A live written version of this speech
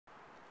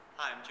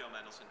Hi, I'm Joe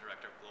Mendelson,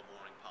 Director of Global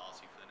Warming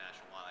Policy for the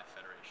National Wildlife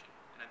Federation,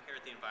 and I'm here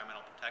at the Environmental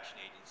Protection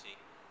Agency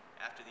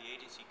after the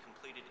agency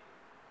completed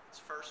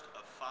its first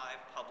of 5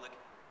 public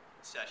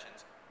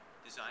sessions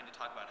designed to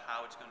talk about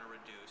how it's going to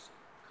reduce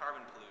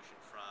carbon pollution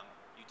from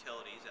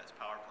utilities, that's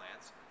power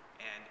plants,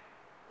 and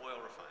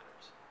oil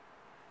refineries.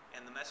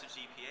 And the message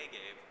the EPA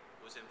gave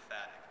was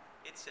emphatic.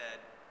 It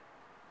said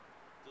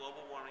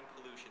global warming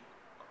pollution,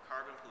 or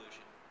carbon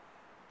pollution,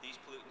 these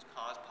pollutants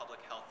cause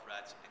public health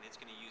threats, and it's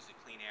going to use the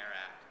Clean Air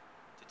Act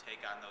to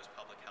take on those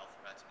public health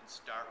threats and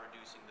start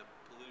reducing the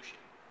pollution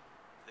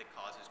that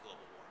causes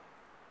global warming.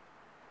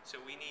 So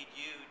we need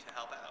you to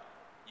help out.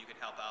 You can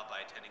help out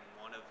by attending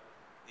one of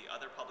the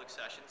other public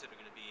sessions that are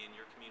going to be in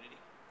your community.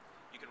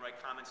 You can write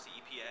comments to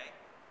EPA,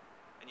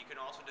 and you can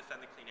also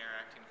defend the Clean Air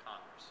Act in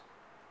Congress.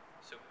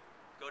 So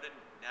go to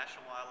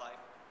National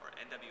Wildlife or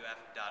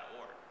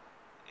NWF.org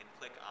and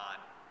click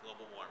on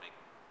global warming,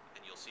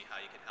 and you'll see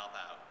how you can help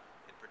out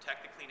and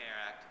protect the Clean Air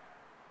Act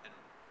and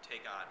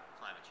take on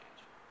climate change.